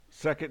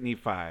Second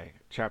Nephi,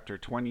 chapter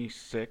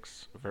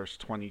 26, verse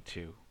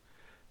 22.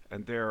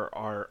 And there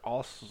are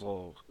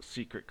also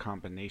secret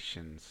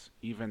combinations,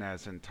 even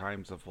as in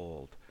times of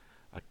old,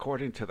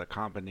 according to the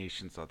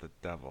combinations of the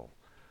devil.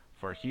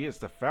 For he is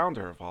the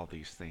founder of all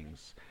these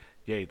things,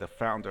 yea, the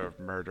founder of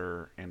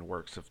murder and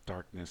works of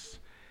darkness.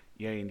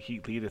 Yea, and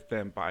he leadeth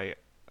them by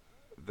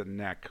the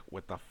neck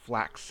with a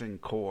flaxen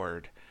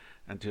cord,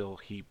 until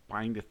he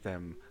bindeth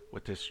them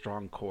with his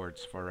strong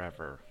cords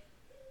forever.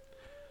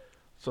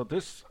 So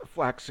this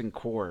flaxen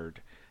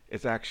cord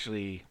is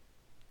actually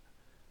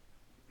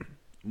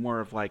more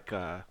of like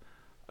a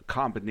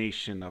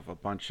combination of a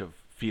bunch of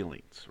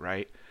feelings,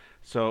 right?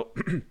 So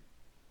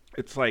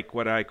it's like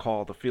what I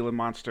call the feeling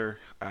monster.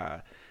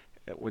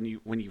 When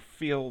you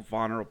feel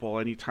vulnerable,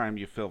 anytime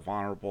you feel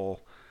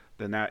vulnerable,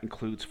 then that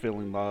includes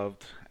feeling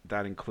loved.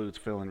 That includes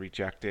feeling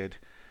rejected.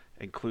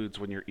 Includes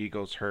when your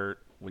ego's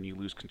hurt, when you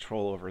lose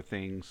control over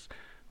things,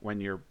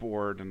 when you're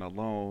bored and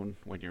alone,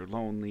 when you're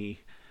lonely.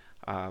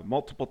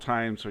 Multiple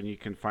times when you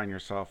can find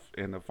yourself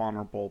in a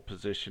vulnerable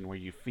position where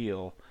you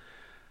feel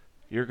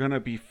you're going to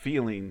be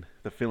feeling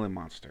the feeling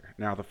monster.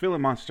 Now, the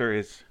feeling monster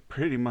is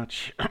pretty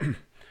much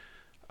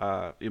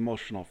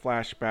emotional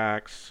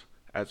flashbacks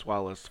as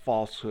well as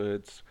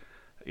falsehoods,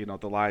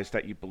 the lies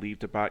that you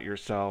believed about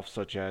yourself,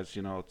 such as,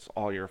 it's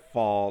all your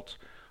fault,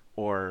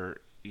 or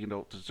you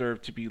don't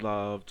deserve to be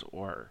loved,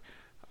 or,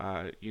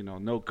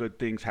 no good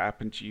things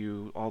happen to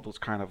you, all those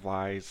kind of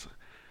lies.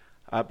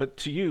 But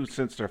to you,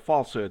 since they're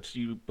falsehoods,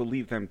 you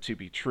believe them to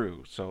be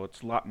true. So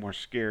it's a lot more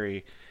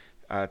scary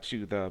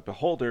to the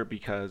beholder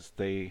because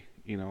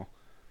you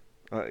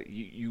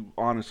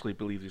honestly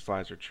believe these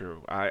lies are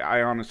true.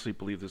 I honestly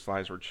believe these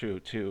lies were true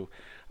too,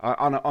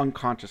 on an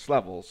unconscious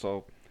level.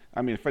 So,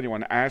 I mean, if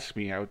anyone asked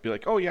me, I would be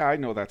like, oh yeah, I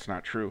know that's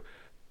not true.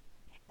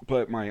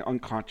 But my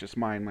unconscious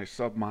mind, my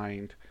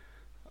submind,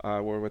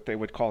 or what they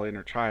would call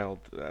inner child,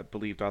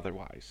 believed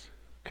otherwise.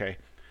 Okay?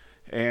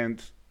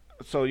 And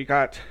so you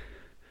got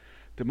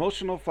the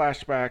emotional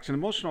flashbacks, and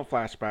emotional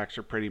flashbacks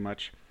are pretty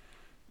much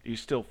you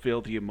still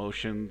feel the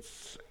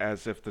emotions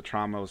as if the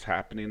trauma was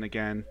happening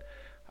again.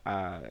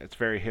 It's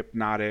very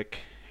hypnotic.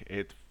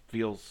 It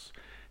feels,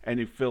 and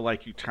you feel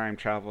like you time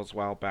travel as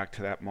well back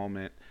to that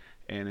moment,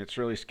 and it's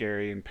really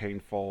scary and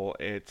painful.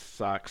 It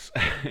sucks.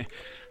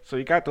 So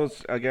you got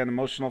those again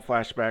emotional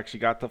flashbacks. You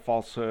got the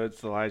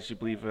falsehoods, the lies you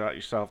believe about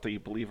yourself that you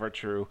believe are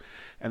true,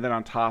 and then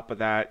on top of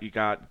that, you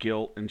got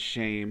guilt and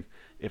shame.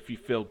 If you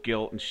feel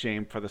guilt and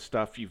shame for the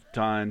stuff you've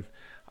done,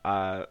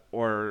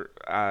 or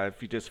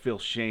if you just feel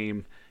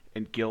shame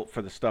and guilt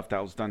for the stuff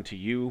that was done to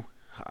you,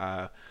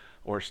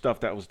 or stuff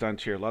that was done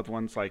to your loved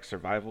ones, like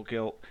survival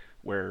guilt,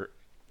 where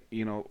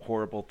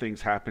horrible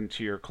things happen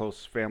to your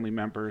close family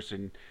members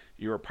and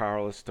you were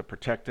powerless to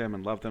protect them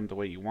and love them the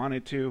way you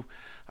wanted to.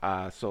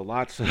 So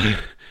lots of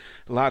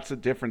lots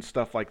of different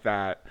stuff like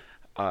that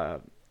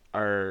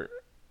are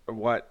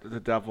what the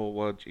devil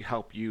would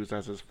help use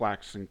as his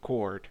flaxen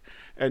cord.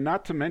 And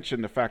not to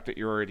mention the fact that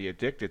you're already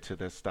addicted to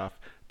this stuff,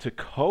 to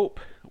cope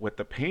with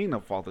the pain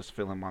of all this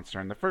feeling monster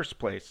in the first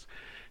place.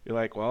 You're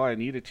like, well, I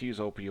needed to use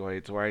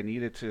opioids, or I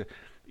needed to,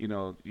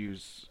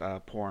 use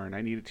porn.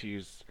 I needed to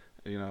use,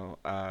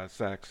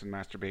 sex and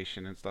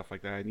masturbation and stuff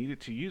like that. I needed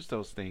to use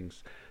those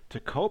things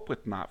to cope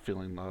with not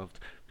feeling loved,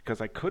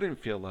 because I couldn't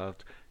feel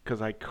loved,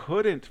 because I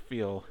couldn't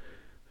feel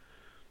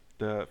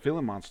the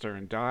feeling monster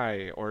and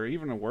die, or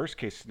even a worst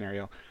case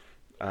scenario,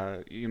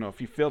 if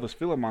you feel this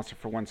feeling monster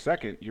for 1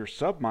 second, your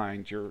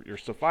submind, your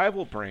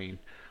survival brain,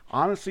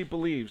 honestly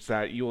believes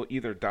that you will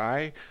either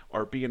die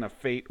or be in a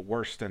fate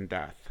worse than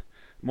death.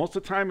 Most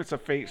of the time, it's a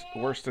fate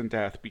worse than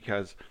death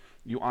because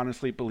you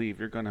honestly believe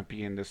you're going to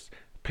be in this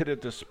pit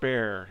of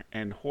despair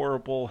and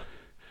horrible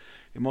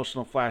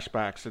emotional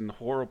flashbacks and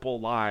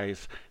horrible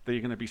lies that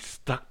you're going to be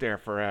stuck there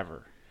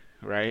forever,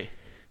 right?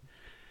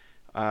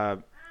 Uh,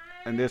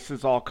 and this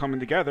is all coming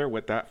together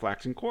with that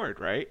flaxen cord,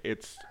 right?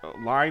 It's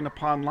line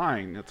upon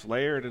line. It's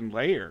layered and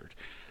layered.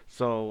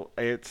 So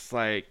it's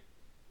like,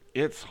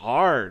 it's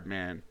hard,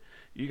 man.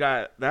 You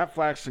got that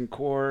flaxen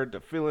cord, the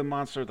feeling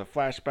monster, the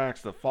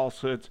flashbacks, the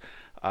falsehoods,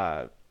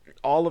 uh,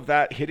 all of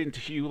that hit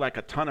into you like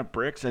a ton of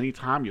bricks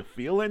anytime you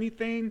feel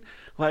anything.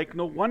 Like,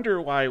 no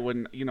wonder why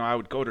when, I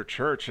would go to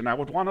church and I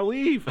would want to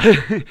leave.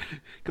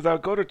 Because I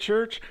would go to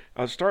church,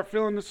 I would start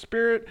feeling the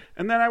spirit,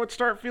 and then I would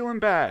start feeling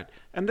bad.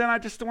 And then I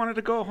just wanted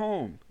to go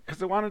home.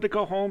 Because I wanted to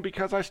go home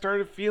because I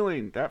started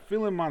feeling that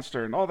feeling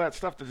monster and all that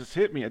stuff that just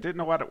hit me. I didn't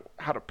know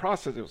how to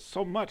process it. It was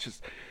so much.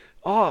 It's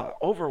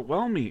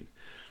overwhelming.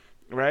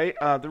 Right?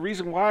 The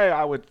reason why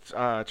I would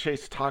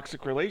chase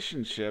toxic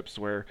relationships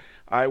where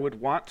I would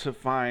want to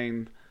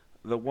find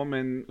the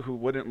woman who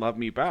wouldn't love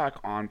me back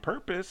on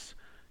purpose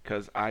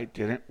because I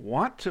didn't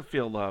want to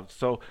feel loved.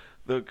 So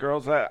the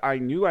girls that I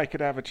knew I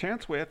could have a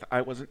chance with,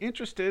 I wasn't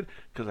interested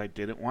because I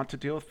didn't want to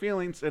deal with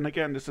feelings. And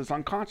again, this is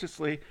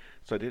unconsciously,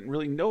 so I didn't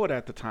really know it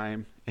at the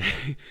time.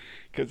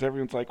 Because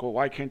everyone's like, well,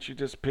 why can't you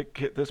just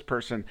pick this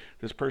person?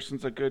 This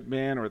person's a good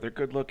man, or they're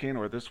good looking,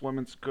 or this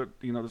woman's good,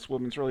 this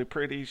woman's really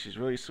pretty, she's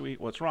really sweet,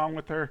 what's wrong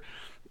with her?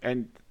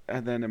 And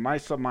And then in my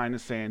submind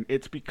is saying,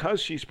 it's because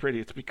she's pretty,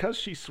 it's because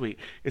she's sweet,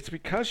 it's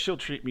because she'll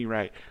treat me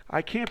right.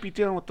 I can't be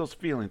dealing with those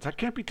feelings. I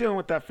can't be dealing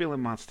with that feeling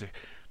monster.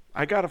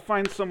 I gotta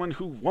find someone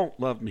who won't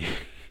love me,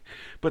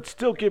 but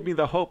still give me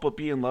the hope of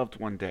being loved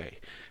one day,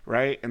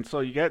 right? And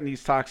so you get in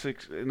these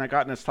toxic, and I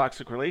got in this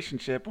toxic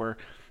relationship where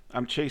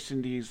I'm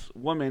chasing these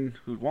women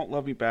who won't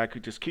love me back, who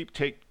just keep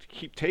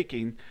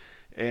taking,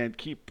 and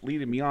keep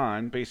leading me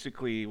on.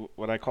 Basically,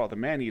 what I call the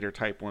man eater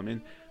type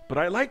women. But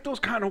I like those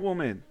kind of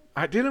women.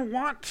 I didn't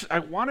want. I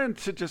wanted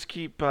to just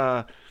keep.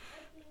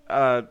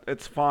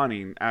 It's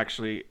fawning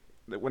actually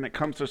when it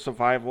comes to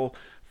survival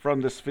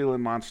from this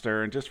feeling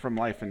monster and just from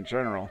life in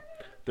general.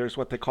 There's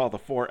what they call the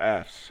four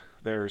F's.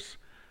 There's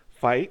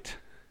fight,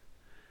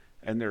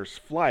 and there's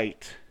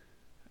flight,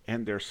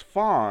 and there's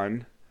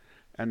fawn,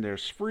 and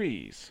there's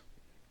freeze.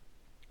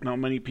 Now,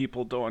 many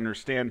people don't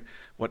understand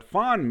what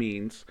fawn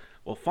means.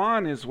 Well,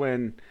 fawn is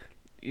when,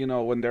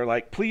 when they're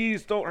like,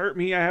 please don't hurt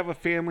me, I have a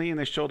family, and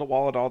they show the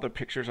wall at all the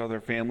pictures of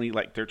their family,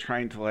 like they're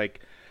trying to,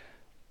 like,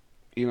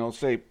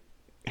 say,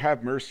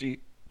 have mercy,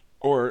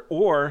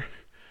 or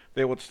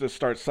they would just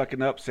start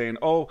sucking up, saying,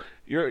 oh,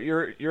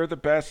 you're the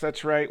best,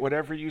 that's right,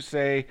 whatever you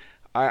say,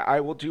 I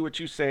will do what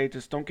you say,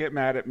 just don't get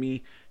mad at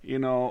me,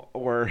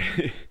 or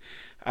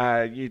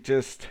you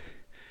just,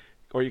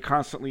 or you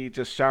constantly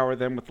just shower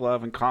them with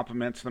love and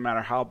compliments no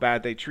matter how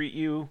bad they treat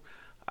you.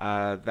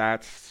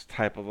 That's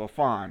type of a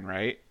fawn,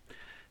 right?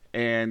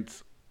 And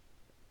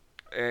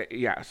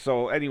yeah,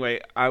 so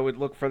anyway, I would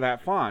look for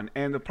that fawn.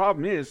 And the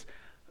problem is,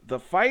 the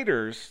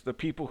fighters, the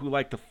people who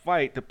like to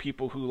fight, the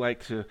people who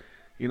like to,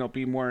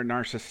 be more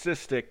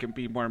narcissistic and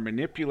be more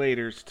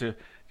manipulators to,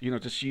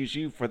 just use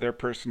you for their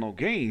personal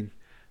gain,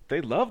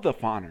 they love the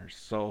fawners.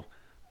 So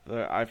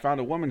I found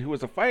a woman who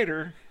was a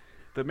fighter,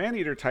 the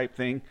man-eater type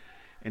thing,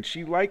 and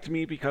she liked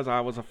me because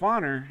I was a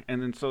fawner.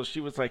 And then so she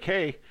was like,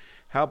 hey,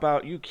 how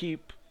about you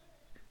keep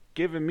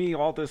giving me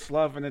all this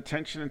love and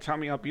attention and tell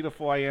me how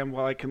beautiful I am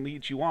while I can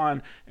lead you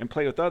on and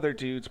play with other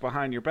dudes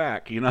behind your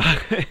back, And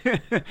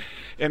at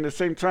the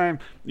same time,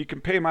 you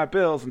can pay my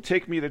bills and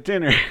take me to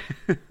dinner.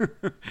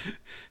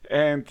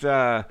 And,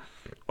 so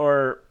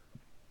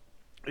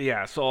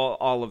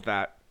all of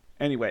that.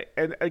 Anyway,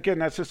 and again,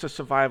 that's just a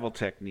survival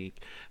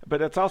technique. But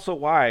that's also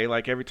why,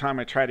 like, every time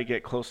I try to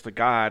get close to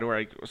God or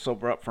I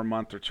sober up for a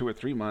month or 2 or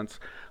 3 months,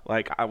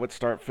 like, I would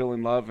start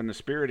feeling love in the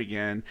spirit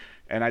again.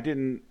 And I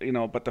didn't,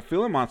 but the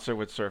feeling monster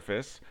would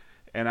surface.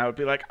 And I would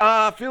be like,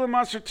 feeling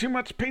monster, too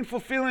much painful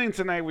feelings.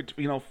 And I would,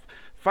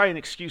 find an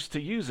excuse to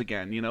use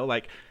again,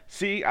 like,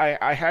 see,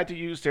 I had to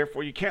use,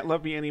 therefore you can't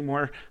love me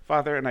anymore,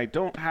 Father, and I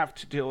don't have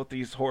to deal with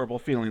these horrible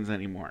feelings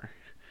anymore.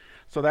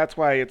 So that's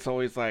why it's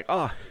always like,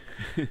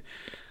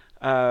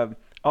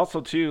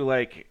 also too,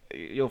 like,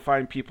 you'll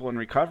find people in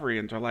recovery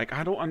and they're like,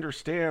 I don't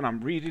understand,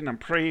 I'm reading, I'm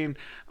praying,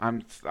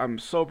 I'm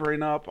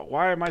sobering up,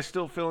 why am I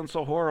still feeling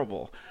so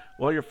horrible?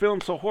 Well, you're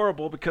feeling so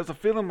horrible because of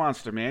feeling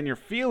monster, man. You're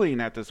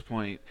feeling at this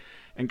point,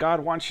 and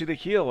God wants you to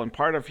heal, and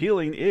part of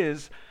healing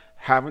is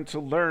having to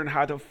learn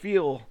how to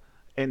feel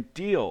and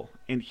deal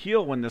and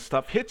heal when this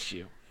stuff hits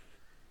you.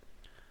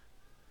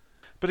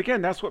 But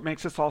again, that's what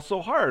makes this all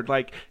so hard.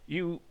 Like,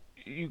 you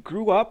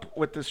grew up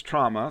with this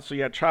trauma, so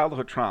you had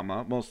childhood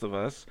trauma, most of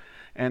us,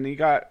 and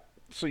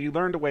so you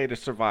learned a way to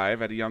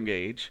survive at a young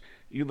age.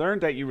 You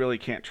learned that you really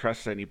can't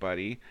trust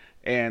anybody,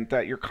 and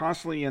that you're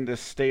constantly in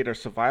this state of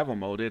survival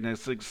mode, and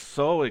it's like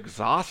so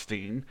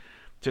exhausting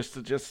just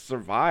to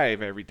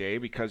survive every day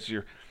because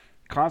you're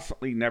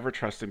constantly never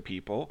trusting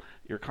people.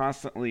 You're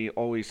constantly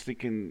always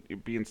thinking, you're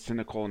being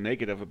cynical and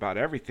negative about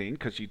everything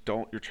because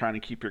you're trying to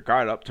keep your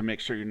guard up to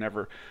make sure you're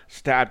never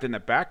stabbed in the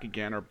back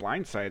again or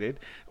blindsided,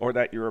 or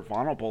that you're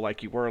vulnerable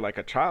like you were like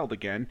a child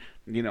again,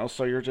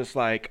 so you're just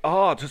like,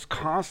 just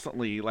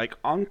constantly like,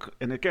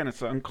 and again,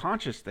 it's an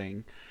unconscious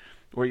thing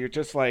where you're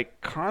just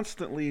like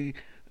constantly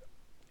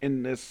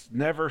in this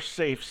never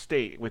safe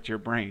state with your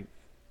brain.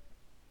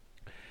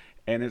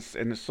 And it's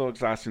so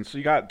exhausting. So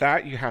you got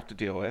that you have to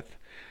deal with.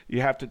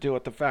 You have to deal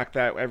with the fact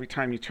that every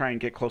time you try and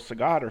get close to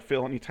God or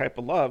feel any type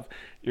of love,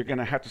 you're going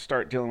to have to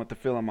start dealing with the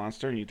feeling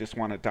monster, and you just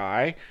want to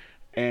die,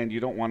 and you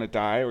don't want to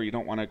die, or you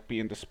don't want to be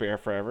in despair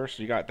forever.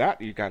 So you got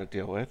that you got to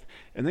deal with.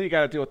 And then you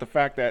got to deal with the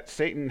fact that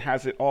Satan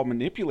has it all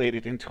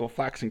manipulated into a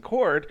flaxen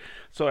cord.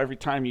 So every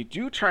time you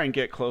do try and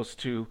get close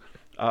to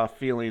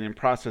feeling and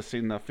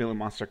processing the feeling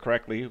monster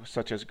correctly,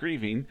 such as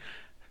grieving,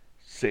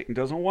 Satan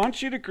doesn't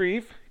want you to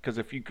grieve, because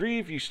if you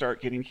grieve, you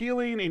start getting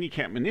healing, and he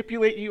can't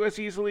manipulate you as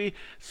easily,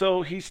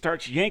 so he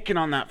starts yanking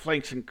on that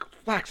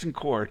flaxen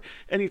cord.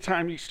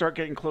 Anytime you start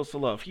getting close to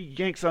love, he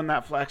yanks on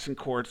that flaxen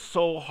cord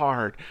so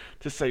hard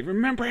to say,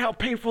 remember how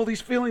painful these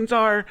feelings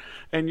are,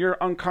 and your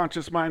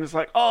unconscious mind is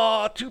like,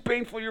 too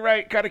painful, you're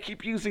right, gotta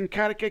keep using,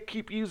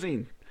 keep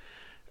using,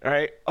 all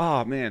right?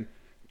 Oh, man.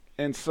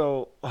 And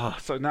so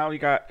now you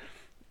got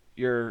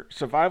your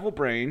survival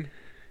brain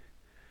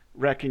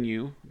wrecking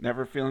you,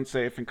 never feeling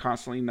safe, and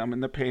constantly numbing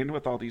the pain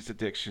with all these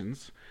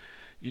addictions.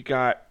 You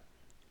got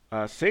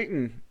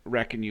Satan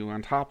wrecking you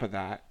on top of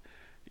that.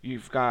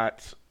 You've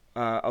got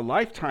a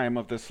lifetime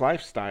of this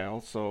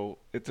lifestyle, so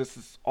it this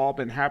has all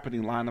been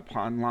happening line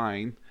upon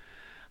line.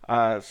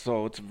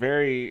 So it's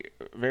very,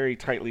 very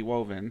tightly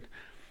woven.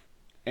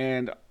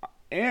 And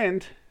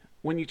and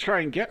when you try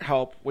and get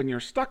help when you're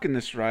stuck in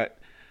this rut,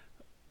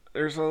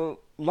 there's a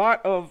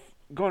lot of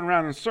going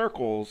around in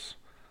circles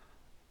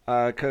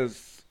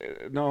because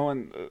no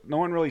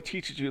one really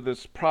teaches you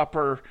this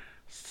proper,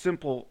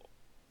 simple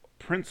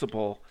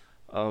principle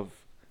of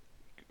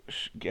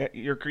get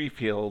your grief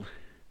healed,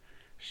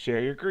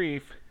 share your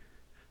grief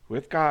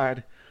with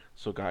God,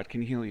 so God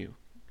can heal you,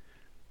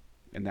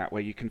 and that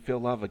way you can feel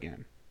love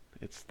again.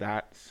 It's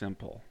that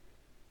simple.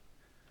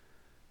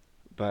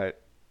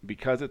 But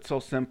because it's so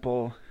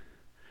simple,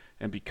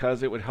 and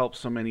because it would help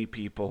so many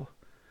people,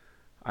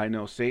 I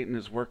know Satan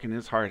is working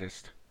his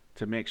hardest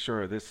to make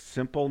sure this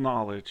simple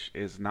knowledge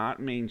is not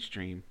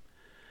mainstream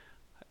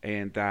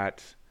and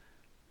that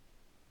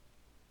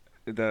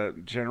the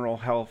general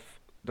health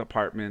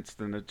departments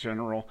and the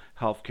general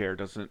healthcare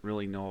doesn't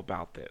really know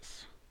about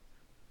this.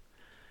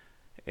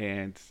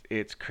 And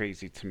it's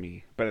crazy to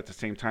me. But at the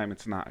same time,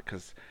 it's not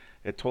because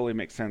it totally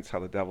makes sense how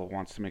the devil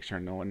wants to make sure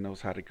no one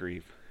knows how to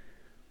grieve.